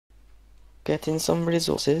Getting some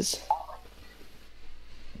resources.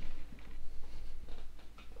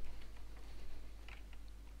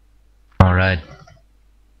 Alright.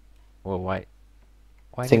 Well, why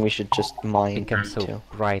I did think it we should just mine become so till,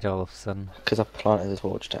 bright all of a sudden? because I planted this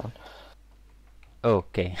torch down.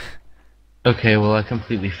 Okay. Okay, well I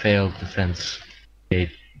completely failed defense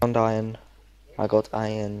gate. Found iron. I got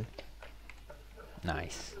iron.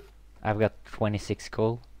 Nice. I've got 26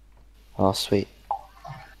 coal. Oh, sweet.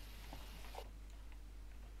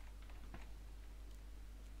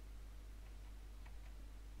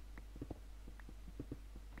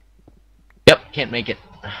 Yep, can't make it.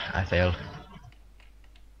 I failed.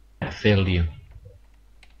 I failed you.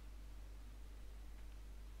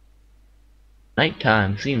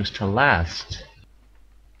 Nighttime seems to last.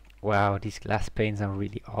 Wow, these glass panes are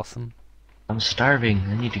really awesome. I'm starving.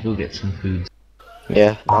 I need to go get some food.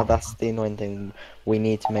 Yeah, that's the annoying thing. We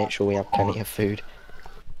need to make sure we have plenty of food.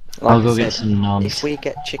 I'll Like I go get said, some if knobs. we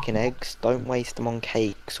get chicken eggs, don't waste them on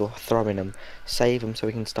cakes or throwing them. Save them so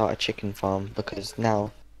we can start a chicken farm, because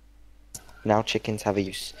now chickens have a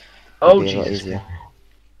use. It'll Oh be a lot Jesus easier. Christ.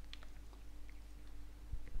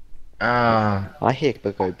 Ah, I hear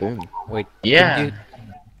go boom. Wait, yeah.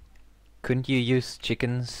 couldn't you use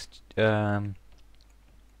chickens, the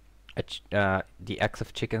eggs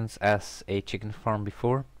of chickens as a chicken farm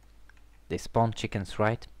before? They spawn chickens,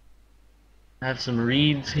 right? Have some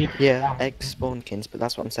reeds here. Yeah, eggs spawn chickens, but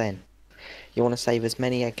that's what I'm saying. You want to save as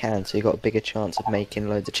many as you can, so you got a bigger chance of making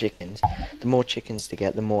loads of chickens. The more chickens to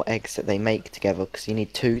get, the more eggs that they make together, because you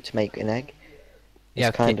need 2 to make an egg. It's Yeah,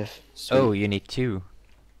 okay. kind of sweet. Oh, you need 2.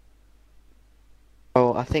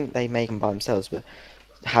 Oh, I think they make them by themselves, but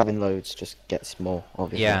having loads just gets more,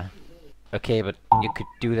 obviously. Yeah. Okay, but you could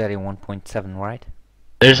do that in 1.7, right?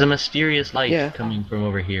 There's a mysterious light Yeah. coming from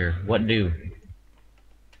over here. What do?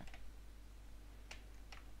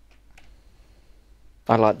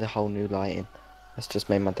 I like the whole new lighting. That's just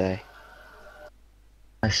made my day.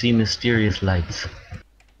 I see mysterious lights.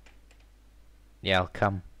 Yeah, I'll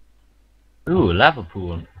come. Ooh, lava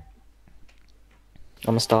pool. I'm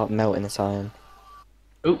gonna start melting this iron.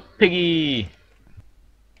 Ooh, piggy!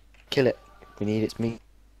 Kill it. We need its meat.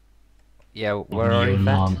 Yeah, where are you,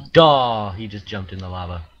 Fat? Duh! He just jumped in the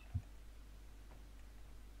lava.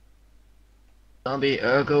 Zombie,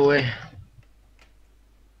 go away.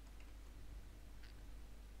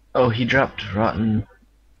 Oh, he dropped rotten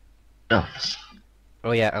stuffs.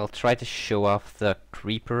 Oh yeah, I'll try to show off the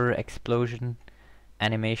creeper explosion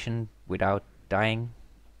animation without dying.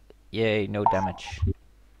 Yay, no damage.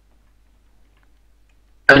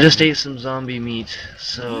 I just ate some zombie meat, User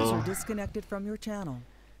so... disconnected from your channel.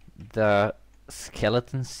 The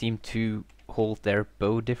skeletons seem to hold their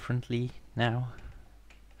bow differently now.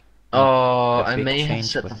 Oh, a I big may have change,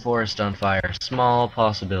 set but- the forest on fire. Small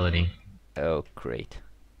possibility. Oh, great.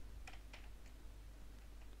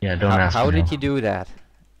 Yeah, don't ask How me did you do that?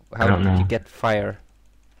 How don't did you know. get fire?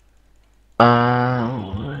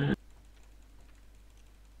 I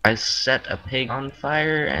set a pig on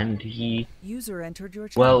fire and he... User entered your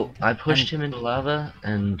channel. Well, I pushed him into lava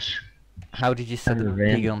and... How did you set And a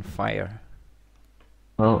ran. pig on fire?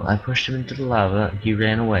 Well, I pushed him into the lava, he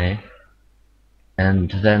ran away. And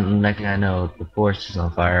then, next thing I know, the forest is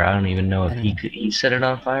on fire. I don't even know if he set it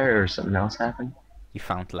on fire or something else happened. You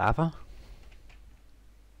found lava?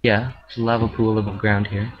 Yeah, there's a lava pool above ground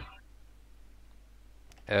here.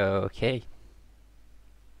 Okay.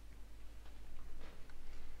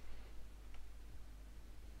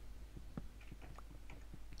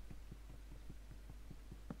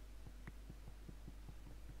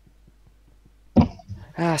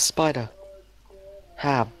 Ah, spider.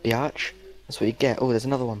 Ah, biatch. That's what you get. Oh, there's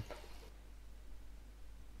another one.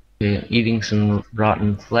 Okay, eating some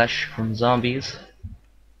rotten flesh from zombies.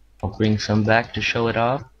 I'll bring some back to show it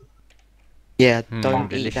off. Yeah, don't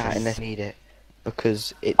eat delicious. that unless you need it,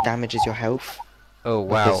 because it damages your health. Oh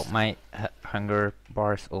wow, Because- my hunger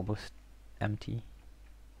bar is almost empty.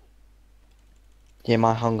 Yeah,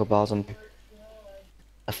 my hunger bar's on.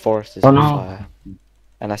 The forest is Oh on no. fire.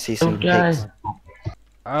 And I see some Don't die. pigs.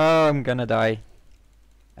 Oh, I'm gonna die.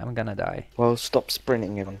 I'm gonna die. Well, stop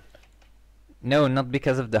sprinting, everyone. No, not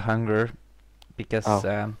because of the hunger. Because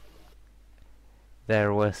Oh.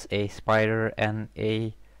 there was a spider and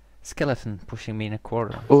a skeleton pushing me in a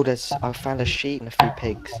corner. Oh, I found a sheep and a few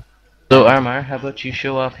pigs. So, Armar, how about you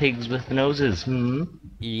show off pigs with noses, hmm?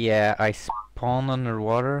 Yeah, I spawned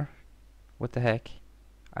underwater. What the heck?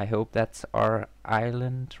 I hope that's our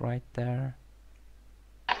island right there.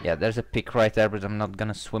 Yeah, there's a pig right there, but I'm not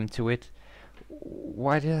gonna swim to it.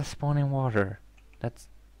 Why did I spawn in water? That's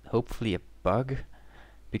hopefully a bug.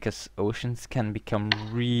 because oceans can become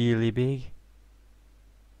really big.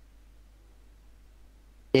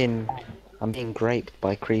 I'm being raped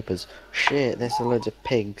by creepers. Shit, there's loads of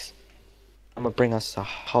pigs. I'm gonna bring us a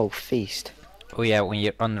whole feast. Oh yeah, when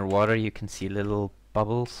you're underwater you can see little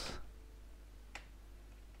bubbles.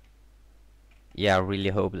 Yeah, I really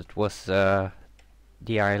hope it was the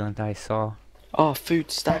island I saw. Oh, food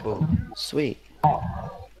stable. Sweet.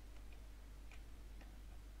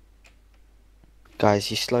 Guys,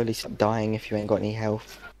 you slowly start dying if you ain't got any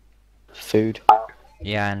health. Food.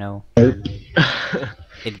 Yeah, I know. Nope.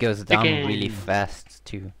 It goes down really Chicken. fast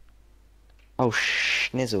too. Oh,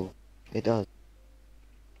 schnizzle. It does.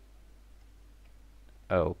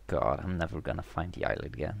 Oh god, I'm never gonna find the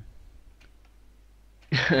island again.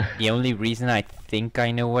 The only reason I think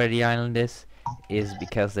I know where the island is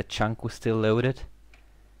because the chunk was still loaded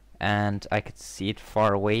and I could see it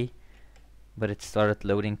far away, but it started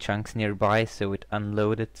loading chunks nearby, so it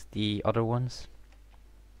unloaded the other ones.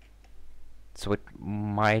 So it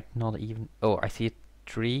might not even... Oh, I see a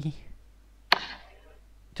tree.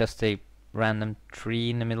 Just a random tree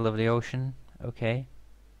in the middle of the ocean. Okay.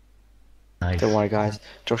 Nice. Don't worry, guys.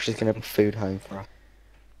 Josh is gonna bring food home for us.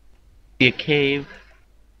 See a cave.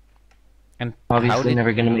 And Obviously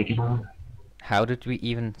never gonna make it home. how did we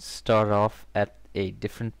even start off at a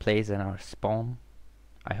different place than our spawn?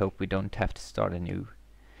 I hope we don't have to start anew.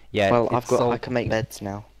 Yeah, Well, it's all, I can make beds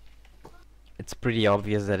now. it's pretty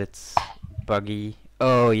obvious that it's buggy.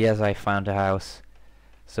 Oh yes, I found a house.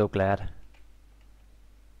 So glad.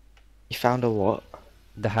 You found a what?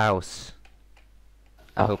 The house.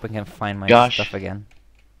 I Oh. hope I can find my Gosh. stuff again.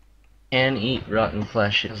 And eat rotten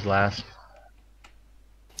flesh is last.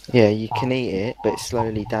 Yeah, you can eat it, but it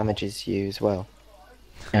slowly damages you as well.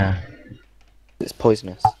 Yeah. It's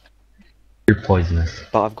poisonous. You're poisonous.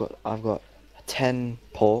 But I've got 10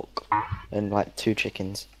 pork and like 2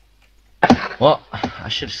 chickens, Well, I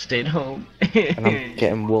should have stayed home. and I'm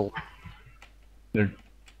getting wool. Gonna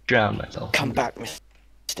drown myself. Come back, Mr.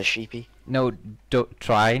 Sheepy. No, don't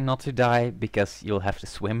try not to die because you'll have to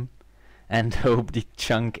swim, and hope the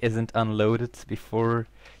chunk isn't unloaded before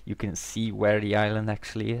you can see where the island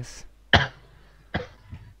actually is.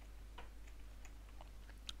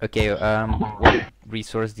 Okay, what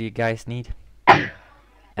resource do you guys need? And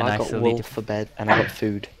I got still wool need to for bed, and I got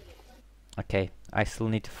food. Okay, I still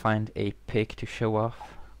need to find a pig to show off.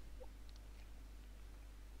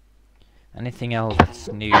 Anything else that's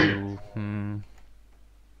new?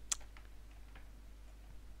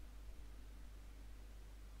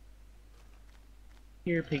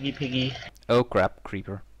 Here, piggy, piggy. Oh crap,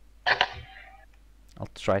 creeper. I'll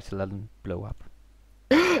try to let him blow up.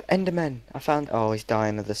 Enderman! I found. Oh, he's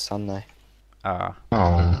dying of the sun though. Ah,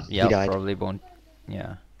 Oh. yeah, died. probably won't.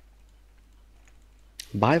 Yeah.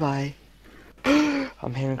 Bye bye.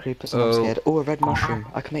 I'm hearing creepers and I'm Oh. scared. Oh, a red mushroom.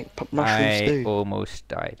 I can make mushroom I stew. almost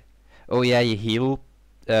died. Oh yeah, you heal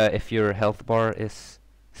if your health bar is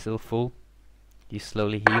still full. You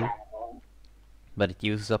slowly heal, but it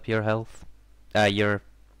uses up your health. Your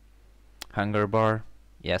hunger bar.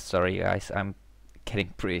 Yeah, sorry guys, I'm getting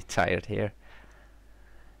pretty tired here.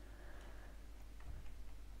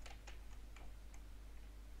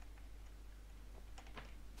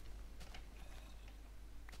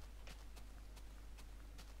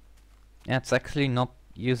 Yeah, it's actually not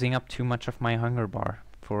using up too much of my hunger bar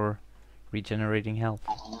for regenerating health.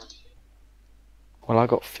 Well, I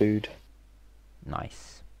got food.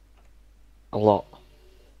 Nice. A lot.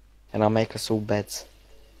 And I'll make us all beds.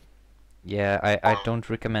 Yeah, I don't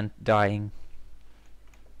recommend dying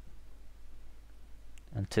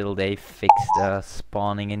until they fix the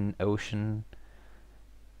spawning in ocean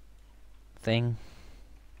thing.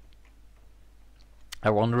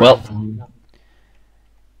 I wonder Well, if...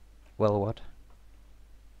 Well, what?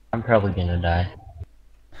 I'm probably gonna die.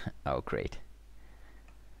 Oh, great.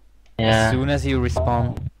 Yeah. As soon as you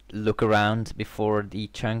respawn, look around before the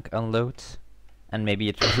chunk unloads, and maybe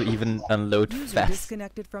it will even unload User fast.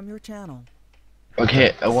 disconnected from your channel.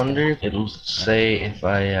 Okay, I wonder if it'll say if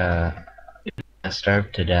I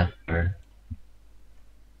starve to death or...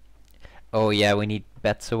 Oh yeah, we need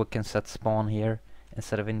beds so we can set spawn here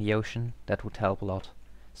instead of in the ocean. That would help a lot.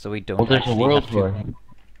 So we don't Well, there's a actually world have to... hole.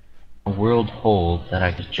 A world hole that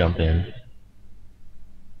I could jump in.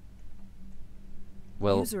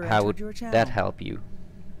 Well, User how entered would your channel. that help you?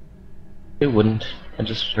 It wouldn't. I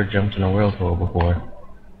just jumped in a world hole before.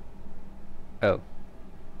 Oh,